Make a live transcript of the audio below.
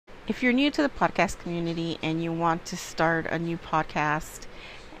if you're new to the podcast community and you want to start a new podcast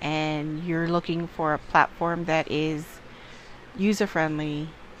and you're looking for a platform that is user friendly,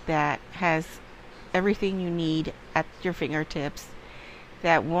 that has everything you need at your fingertips,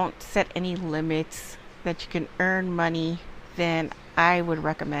 that won't set any limits, that you can earn money, then I would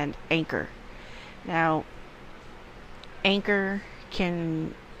recommend Anchor. Now, Anchor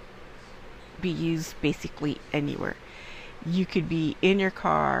can be used basically anywhere. You could be in your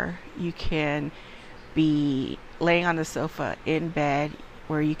car, you can be laying on the sofa in bed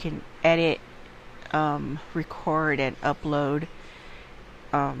where you can edit, record, and upload.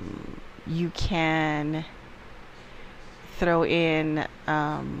 You can throw in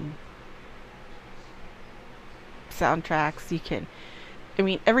soundtracks.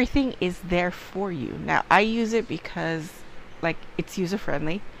 Everything is there for you. Now, I use it because, it's user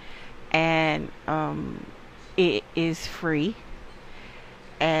friendly and it is free,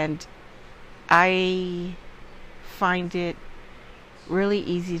 and I find it really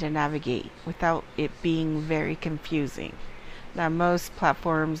easy to navigate without it being very confusing. Now, most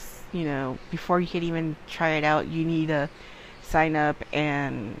platforms, before you can even try it out, you need to sign up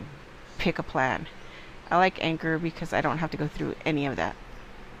and pick a plan. I like Anchor because I don't have to go through any of that.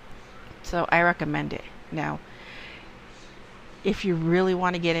 So I recommend it. Now, if you really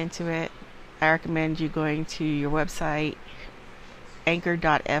want to get into it, I recommend you going to your website,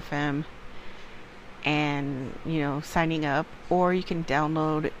 anchor.fm, and, signing up. Or you can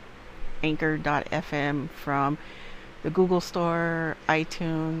download anchor.fm from the Google Store,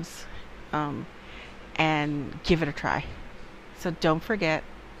 iTunes, and give it a try. So don't forget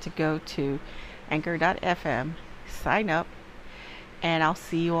to go to anchor.fm, sign up, and I'll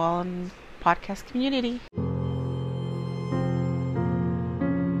see you all in the podcast community.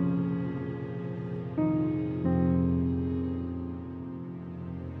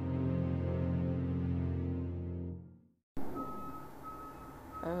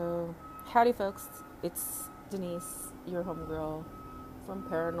 Howdy folks, it's Denise, your homegirl from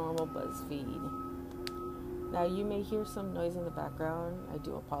Paranormal BuzzFeed. Now, you may hear some noise in the background. I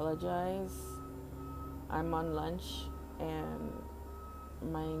do apologize. I'm on lunch and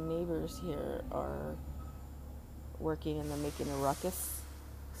my neighbors here are working and they're making a ruckus.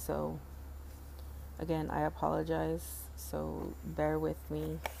 So, again, I apologize. So, bear with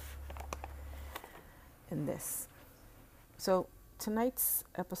me in this. So, tonight's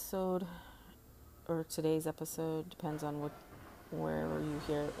episode, or today's episode, depends on wherever you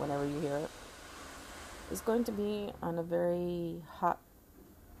hear it, whenever you hear it, is going to be on a very hot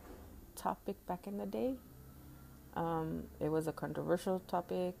topic back in the day. It was a controversial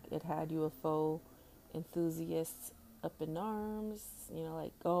topic. It had UFO enthusiasts up in arms,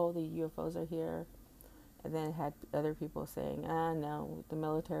 oh, the UFOs are here. And then it had other people saying, no, the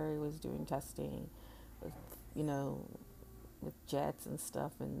military was doing testing with, with jets and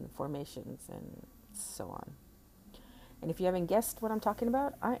stuff and formations and so on. And if you haven't guessed what I'm talking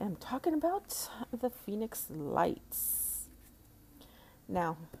about, I am talking about the Phoenix Lights.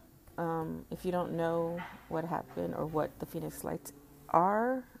 Now, if you don't know what happened or what the Phoenix Lights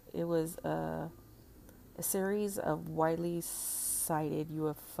are, it was a series of widely sighted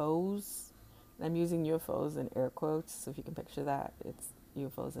UFOs. I'm using UFOs in air quotes, so if you can picture that, it's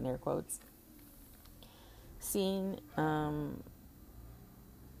UFOs in air quotes. Seen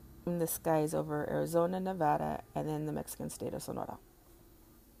in the skies over Arizona, Nevada, and then the Mexican state of Sonora.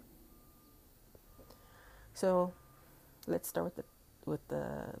 So let's start with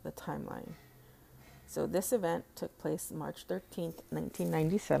the timeline. So this event took place March 13th,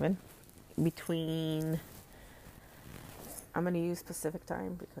 1997, between, I'm going to use Pacific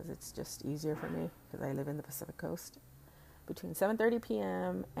time because it's just easier for me because I live in the Pacific Coast, between 7:30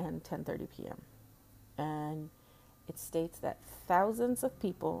 p.m. and 10:30 p.m. And it states that thousands of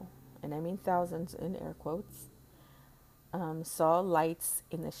people, and I mean thousands in air quotes, saw lights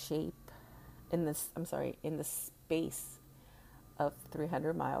in the space of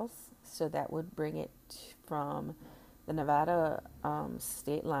 300 miles. So that would bring it from the Nevada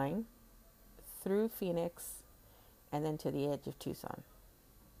state line through Phoenix and then to the edge of Tucson.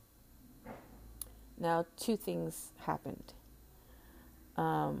 Now, two things happened.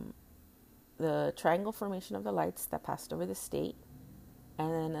 The triangle formation of the lights that passed over the state,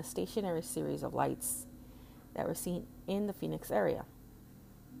 and then a stationary series of lights that were seen in the Phoenix area.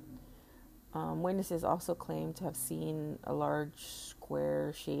 Witnesses also claimed to have seen a large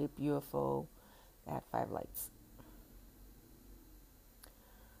square-shaped UFO that had 5 lights.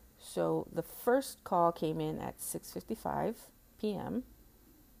 So the first call came in at 6:55 p.m.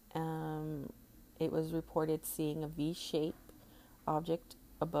 It was reported seeing a V-shaped object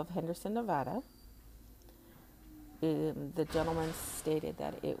above Henderson, Nevada. The gentleman stated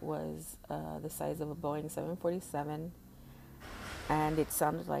that it was the size of a Boeing 747, and it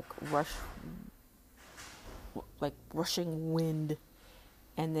sounded like rushing wind.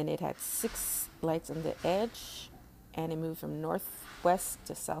 And then it had 6 lights on the edge, and it moved from northwest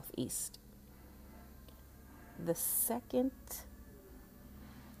to southeast. The second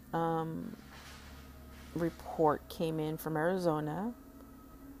report came in from Arizona,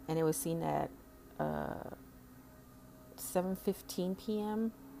 and it was seen at 7:15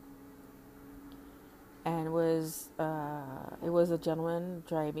 p.m. and it was a gentleman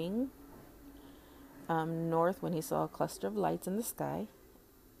driving north when he saw a cluster of lights in the sky,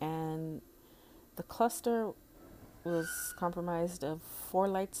 and the cluster was comprised of 4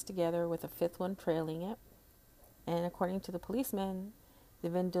 lights together with a 5th one trailing it. And according to the policeman,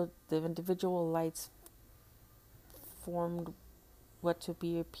 the individual lights formed what to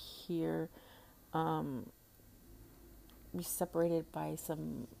appear be separated by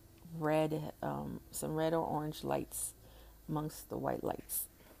some red or orange lights amongst the white lights.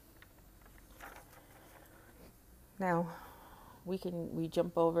 Now we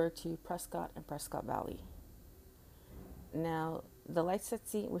jump over to Prescott and Prescott Valley. Now the lights that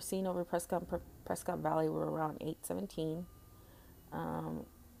were seen over Prescott Valley were around 8:17.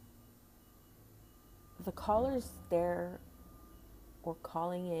 The callers there were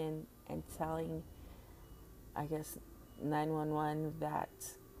calling in and telling, I guess, 911 that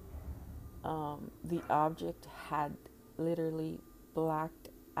the object had literally blocked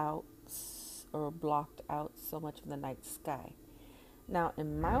out so much of the night sky. Now,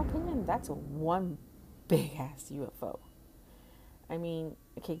 in my opinion, that's one big ass UFO. I mean,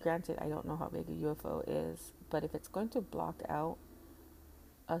 okay, granted, I don't know how big a UFO is, but if it's going to block out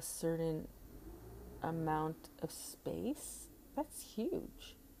a certain amount of space, that's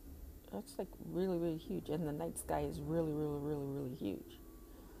huge. That's like really, really huge. And the night sky is really, really, really, really huge.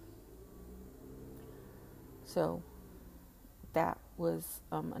 So that was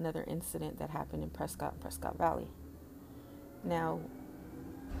another incident that happened in Prescott Valley. Now,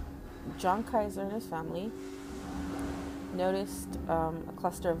 John Kaiser and his family noticed a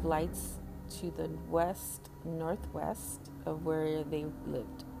cluster of lights to the northwest of where they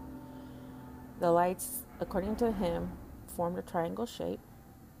lived. The lights, according to him, formed a triangle shape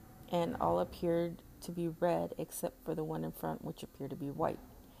and all appeared to be red except for the one in front, which appeared to be white.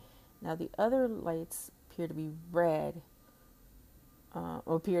 Now the other lights appear to be white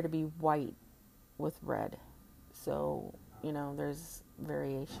with red. So, there's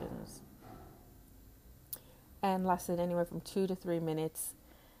variations. And lasted anywhere from 2 to 3 minutes,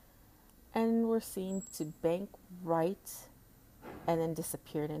 and were seen to bank right and then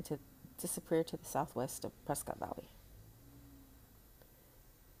disappear to the southwest of Prescott Valley.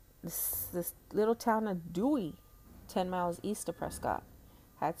 This little town of Dewey, 10 miles east of Prescott,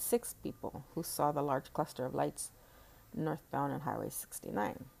 had 6 people who saw the large cluster of lights northbound on Highway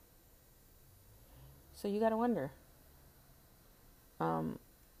 69. So you got to wonder,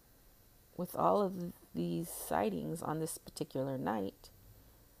 with all of these sightings on this particular night,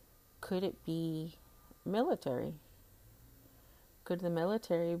 could it be military? Could the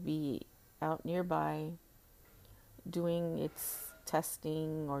military be out nearby doing its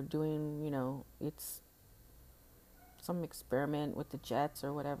testing or doing, its some experiment with the jets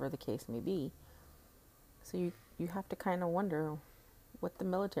or whatever the case may be? So you have to kind of wonder what the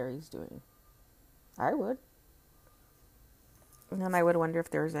military is doing. I would. And I would wonder if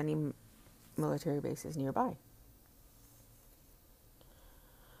there's any military bases nearby.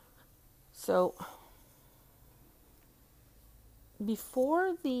 So,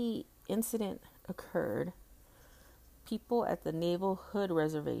 before the incident occurred, people at the Naval Hood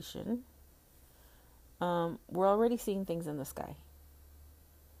Reservation were already seeing things in the sky.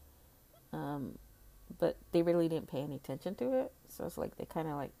 But they really didn't pay any attention to it. So it's like they kind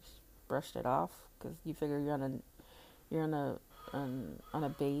of like brushed it off, because you figure you're on a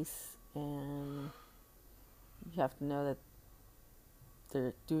base, and you have to know that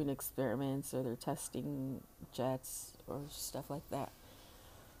they're doing experiments or they're testing jets or stuff like that.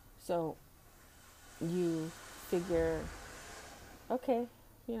 So you figure, okay,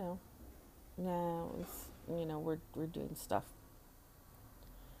 now we're doing stuff.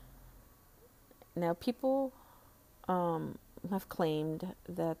 Now people have claimed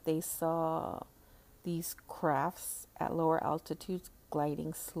that they saw these crafts at lower altitudes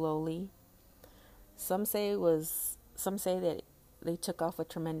gliding slowly. Some say that they took off with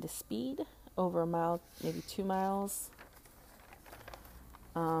tremendous speed, over a mile, maybe 2 miles.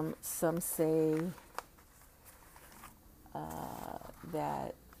 Some say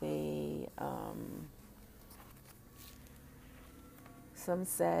that they, some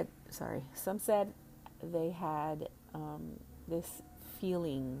said they had this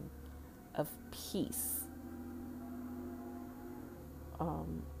feeling of peace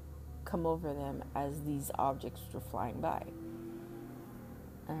come over them as these objects were flying by.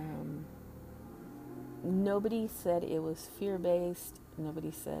 Nobody said it was fear-based. Nobody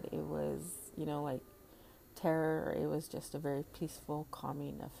said it was, like terror. It was just a very peaceful,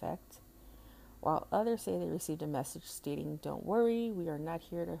 calming effect. While others say they received a message stating, "Don't worry, we are not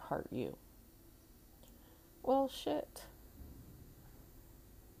here to hurt you." Well, shit.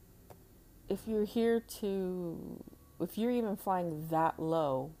 If you're even flying that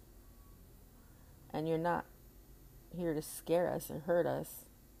low and you're not here to scare us or hurt us,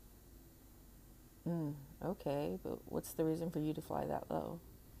 okay, but what's the reason for you to fly that low?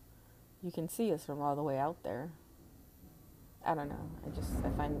 You can see us from all the way out there. I don't know.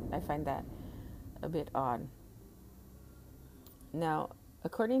 I find that a bit odd. Now,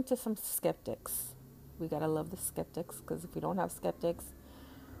 according to some skeptics, we gotta love the skeptics, because if we don't have skeptics,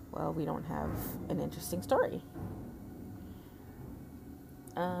 well, we don't have an interesting story.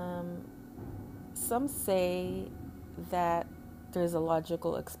 Some say that there's a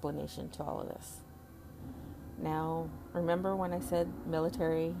logical explanation to all of this. Now, remember when I said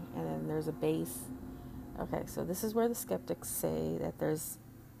military and then there's a base? Okay, so this is where the skeptics say that there's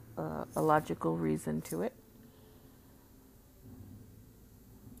a logical reason to it.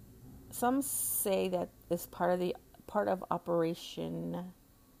 Some say that it's part of Operation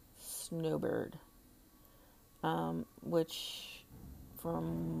Snowbird, which,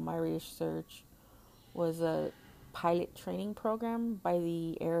 from my research, was a pilot training program by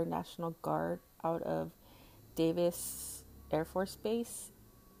the Air National Guard out of Davis Air Force Base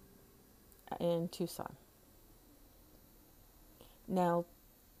in Tucson. Now,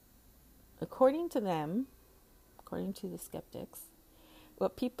 according to the skeptics,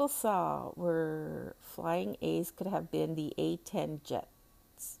 what people saw were flying A's could have been the A-10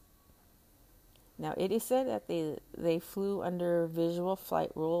 jets. Now, it is said that they flew under visual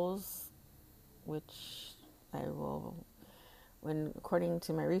flight rules, which according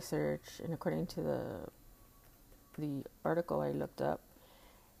to my research and according to the article I looked up,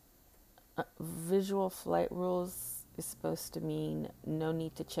 visual flight rules is supposed to mean no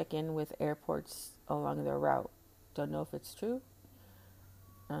need to check in with airports along their route. Don't know if it's true.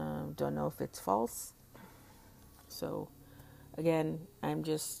 Don't know if it's false. So, again, I'm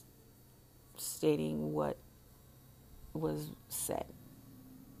just stating what was said.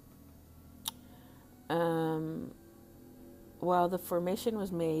 While the formation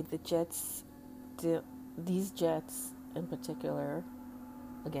was made, these jets in particular,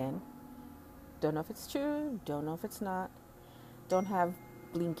 again, don't know if it's true, don't know if it's not, don't have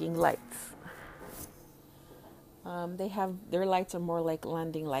blinking lights. Their lights are more like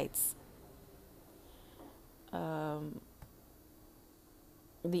landing lights.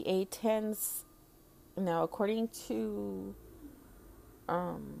 The A-10s, now according to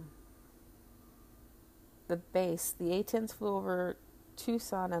the base, the A-10s flew over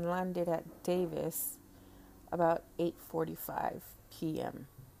Tucson and landed at Davis about 8:45 p.m.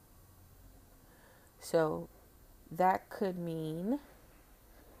 So that could mean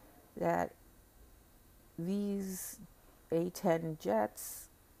that these A-10 jets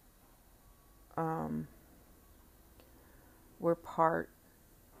were part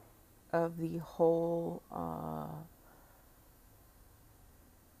of the whole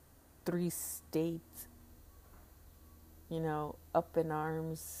 3 states, up in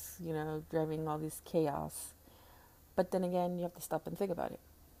arms, driving all this chaos. But then again, you have to stop and think about it.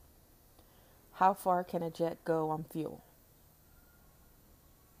 How far can a jet go on fuel?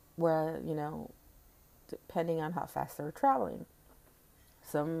 Where, depending on how fast they were traveling.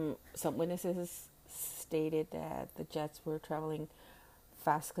 Some witnesses stated that the jets were traveling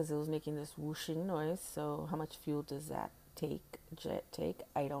fast because it was making this whooshing noise. So how much fuel does that jet take?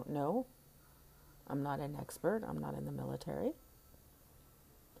 I don't know. I'm not an expert. I'm not in the military.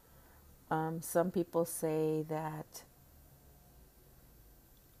 Some people say that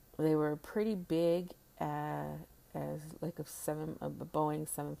they were pretty big, as like a Boeing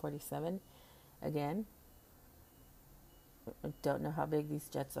 747. Again, I don't know how big these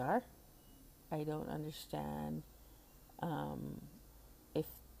jets are. I don't understand if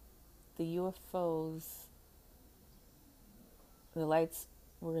the UFOs, the lights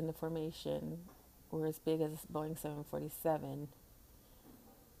were in the formation, were as big as Boeing 747.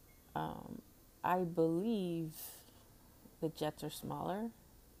 I believe the jets are smaller,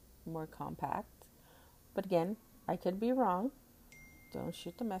 more compact. But again, I could be wrong. Don't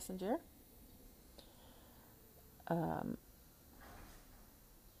shoot the messenger. Um,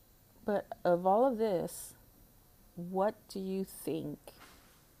 but of all of this, what do you think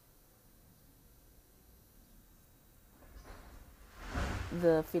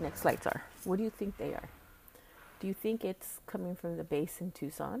the Phoenix Lights are? What do you think they are? Do you think it's coming from the base in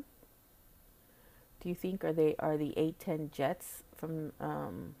Tucson? Do you think are the A-10 jets from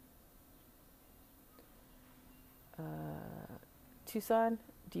Tucson?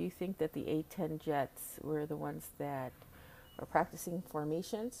 Do you think that the A-10 jets were the ones that are practicing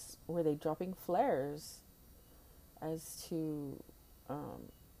formations? Were they dropping flares as to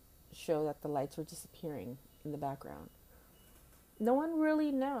show that the lights were disappearing in the background? No one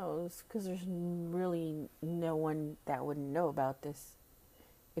really knows because there's really no one that would know about this.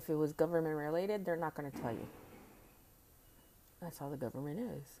 If it was government related, they're not going to tell you. That's how the government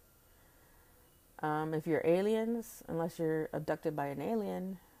is. If you're aliens, unless you're abducted by an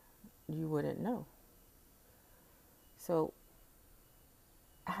alien, you wouldn't know. So,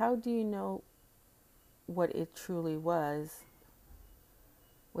 how do you know what it truly was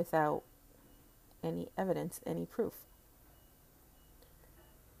without any evidence, any proof?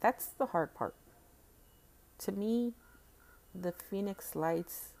 That's the hard part. To me, the Phoenix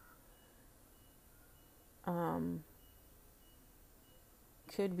Lights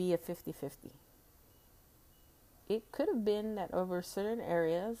could be a 50-50. It could have been that over certain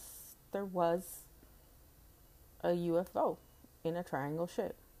areas there was a UFO in a triangle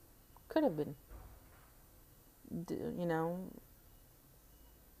shape. Could have been.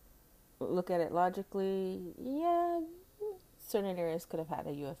 Look at it logically. Yeah, certain areas could have had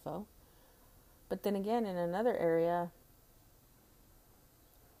a UFO. But then again, in another area,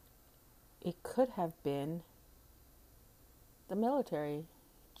 it could have been the military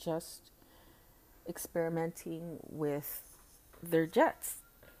just experimenting with their jets,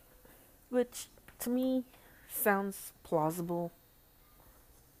 which to me sounds plausible.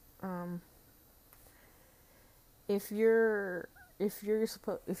 If you're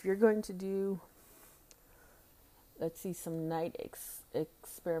going to do, let's see, some night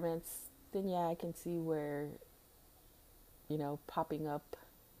experiments, then yeah, I can see where, popping up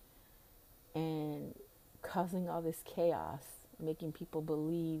and causing all this chaos, making people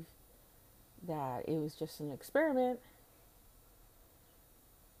believe that it was just an experiment,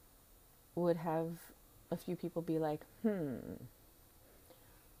 would have a few people be like,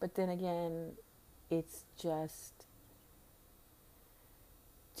 But then again, it's just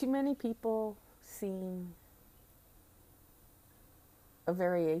too many people seeing a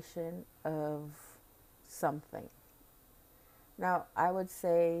variation of something. Now, I would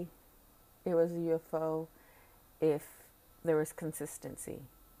say it was a UFO if there was consistency.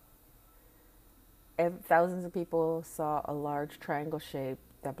 Thousands of people saw a large triangle shape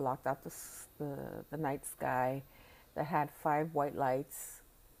that blocked out the night sky, that had 5 white lights,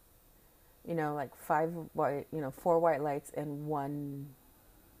 like 4 white lights and 1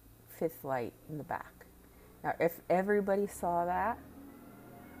 5th light in the back. Now, if everybody saw that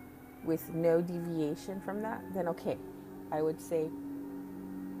with no deviation from that, then okay, I would say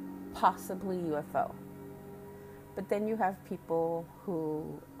possibly UFO. But then you have people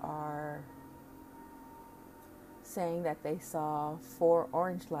who are saying that they saw 4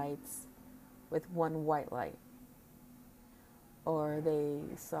 orange lights with 1 white light, or they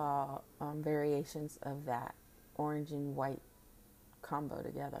saw variations of that orange and white combo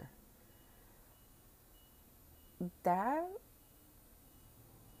together. That,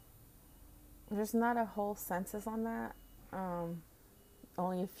 there's not a whole census on that.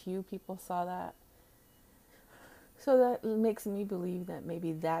 Only a few people saw that. So that makes me believe that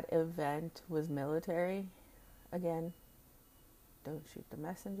maybe that event was military. Again, don't shoot the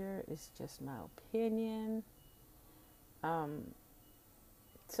messenger. It's just my opinion.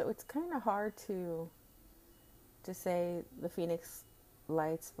 So it's kind of hard to say the Phoenix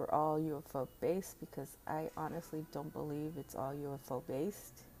Lights were all UFO based, because I honestly don't believe it's all UFO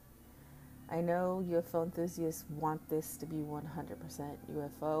based. I know UFO enthusiasts want this to be 100%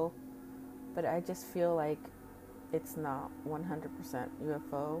 UFO, but I just feel like it's not 100%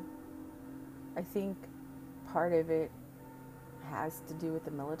 UFO. I think part of it has to do with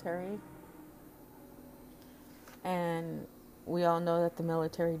the military. And we all know that the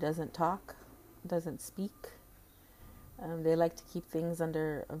military doesn't talk, doesn't speak. They like to keep things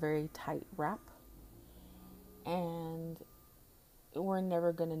under a very tight wrap. And we're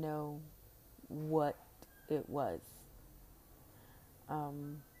never going to know what it was.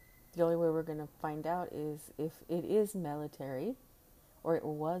 The only way we're going to find out is if it is military, or it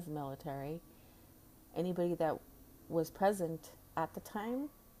was military. Anybody that was present at the time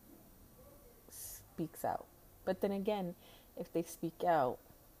speaks out. But then again, if they speak out,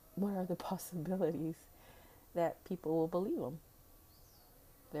 what are the possibilities that people will believe them?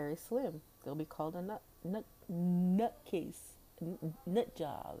 Very slim. They'll be called a nutcase, nut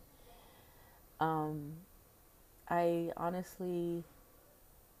job. I honestly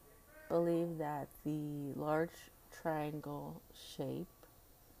believe that the large triangle shape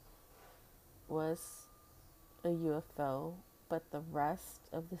was a UFO, but the rest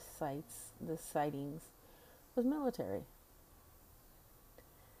of the sightings, was military.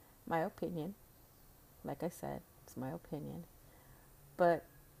 My opinion, like I said, it's my opinion. But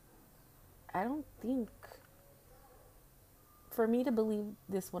I don't think, for me to believe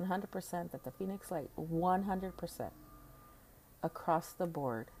this 100%, that the Phoenix Light 100% across the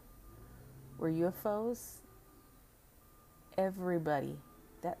board were UFOs, everybody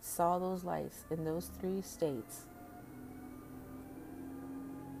that saw those lights in those 3 states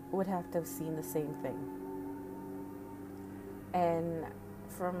would have to have seen the same thing. And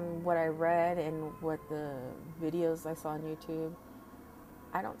from what I read and what the videos I saw on YouTube,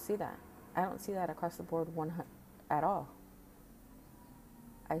 I don't see that. I don't see that across the board at all.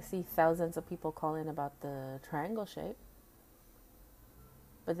 I see thousands of people calling about the triangle shape.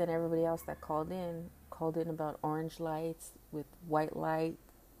 But then everybody else that called in about orange lights with white light,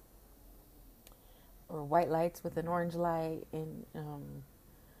 or white lights with an orange light, and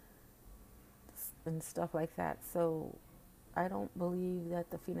stuff like that. So I don't believe that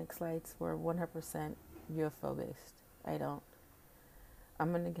the Phoenix Lights were 100% UFO based. I don't.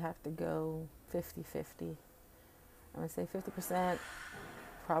 I'm going to have to go 50-50. I'm going to say 50%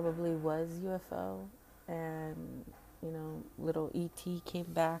 probably was UFO, and little ET came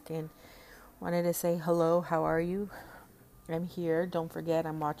back and wanted to say, hello, how are you? I'm here. Don't forget,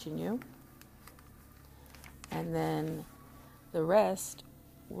 I'm watching you. And then the rest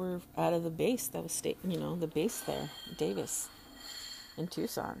were out of the base that was the base there, Davis, in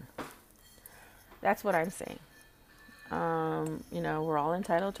Tucson. That's what I'm saying. We're all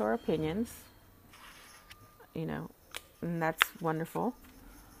entitled to our opinions, and that's wonderful.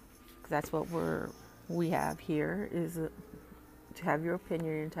 That's what we have here, is to have your opinion.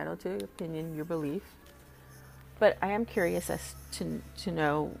 You're entitled to your opinion, your belief. But I am curious as to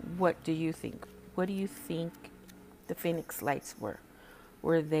know, what do you think? What do you think the Phoenix Lights were?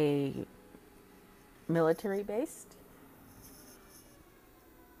 Were they military based?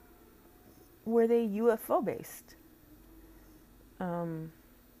 Were they UFO based?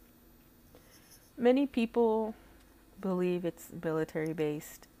 Many people believe it's military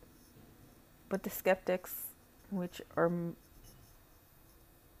based, but the skeptics, which are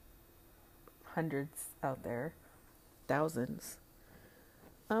hundreds out there, thousands,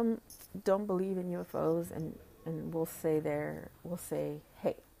 don't believe in UFOs, and will say,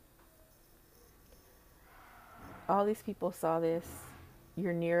 hey, all these people saw this.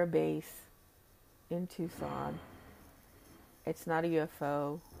 You're near a base in Tucson. It's not a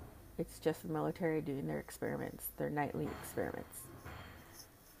UFO. It's just the military doing their experiments, their nightly experiments.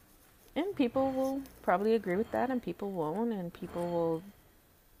 And people will probably agree with that, and people won't, and people will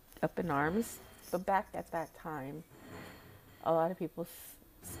up in arms. But back at that time, a lot of people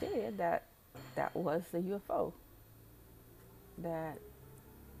stated that was the UFO. That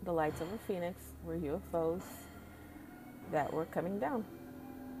the lights over Phoenix were UFOs that were coming down.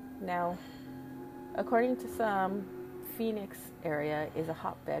 Now, according to some, Phoenix area is a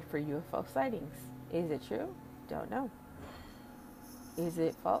hotbed for UFO sightings. Is it true? Don't know. Is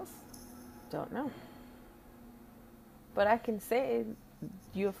it false? Don't know. But I can say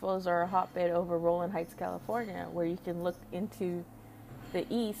UFOs are a hotbed over Rowland Heights, California, where you can look into the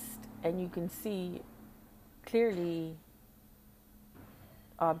east and you can see clearly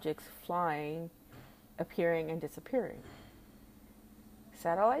objects flying, appearing and disappearing.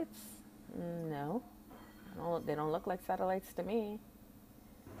 Satellites? No. They don't look like satellites to me.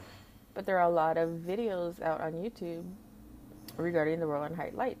 But there are a lot of videos out on YouTube regarding the Rowland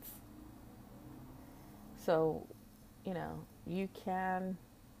Heights lights. So, you can...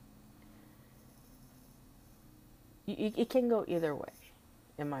 It can go either way,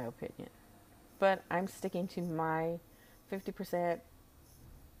 in my opinion. But I'm sticking to my 50%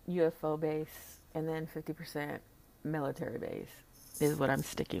 UFO base and then 50% military base is what I'm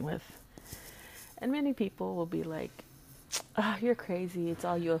sticking with. And many people will be like, oh, you're crazy, it's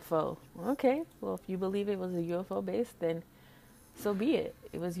all UFO. Okay, well, if you believe it was a UFO base, then so be it.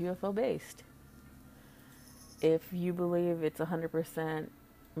 It was UFO based. If you believe it's 100%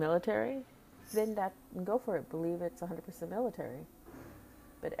 military, then go for it. Believe it's 100% military.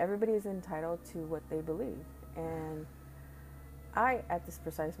 But everybody is entitled to what they believe. And I, at this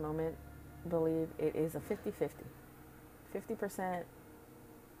precise moment, believe it is a 50-50. 50%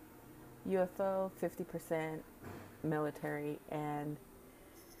 UFO, 50% military, and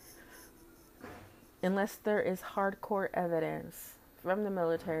unless there is hardcore evidence from the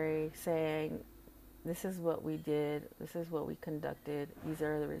military saying this is what we did, this is what we conducted, these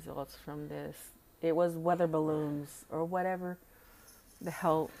are the results from this, it was weather balloons or whatever the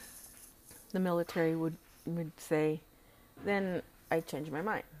hell the military would say, then I change my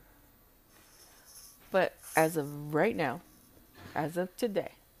mind. But as of right now, as of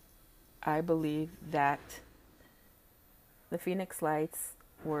today, I believe that the Phoenix Lights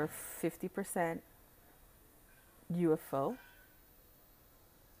were 50% UFO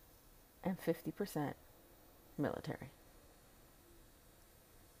and 50% military.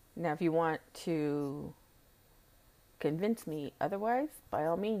 Now, if you want to convince me otherwise, by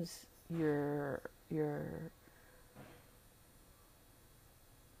all means, you're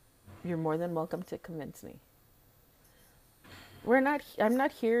more than welcome to convince me. I'm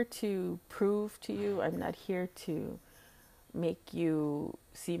not here to prove to you. I'm not here to make you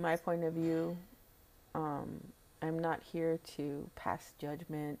see my point of view. I'm not here to pass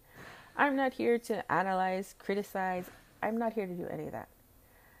judgment. I'm not here to analyze, criticize. I'm not here to do any of that.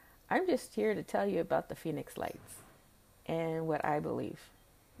 I'm just here to tell you about the Phoenix Lights and what I believe.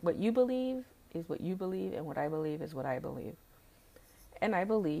 What you believe is what you believe, and what I believe is what I believe. And I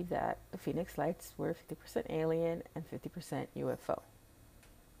believe that the Phoenix Lights were 50% alien and 50% UFO.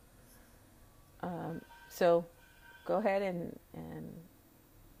 So go ahead and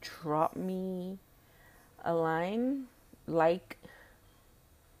drop me a line, like,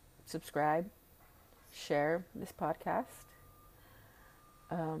 subscribe, share this podcast.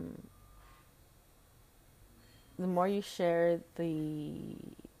 The more you share, the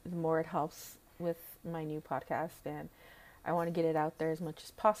more it helps with my new podcast, and I want to get it out there as much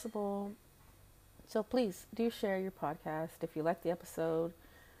as possible. So please do share your podcast. If you like the episode,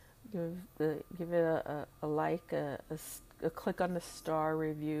 give it a like, a click on the star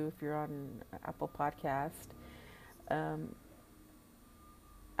review if you're on Apple Podcast.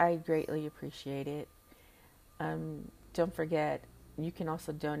 I greatly appreciate it. Don't forget, you can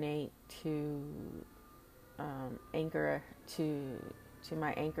also donate to Anchor, to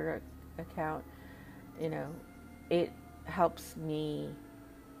my Anchor account. You know, it helps me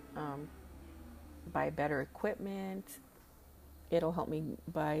buy better equipment. It'll help me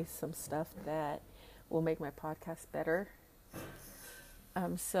buy some stuff that will make my podcast better.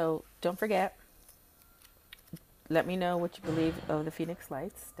 So don't forget, let me know what you believe of the Phoenix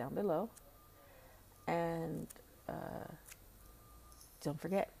Lights down below. And don't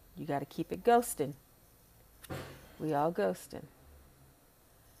forget, you got to keep it ghosting. We all ghosting.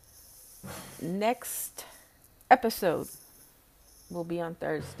 Next episode will be on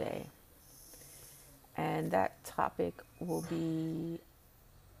Thursday. And that topic will be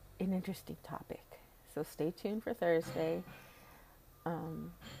an interesting topic. So stay tuned for Thursday.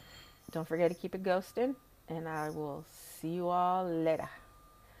 Don't forget to keep it ghosting. And I will see you all later.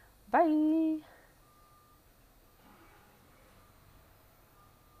 Bye.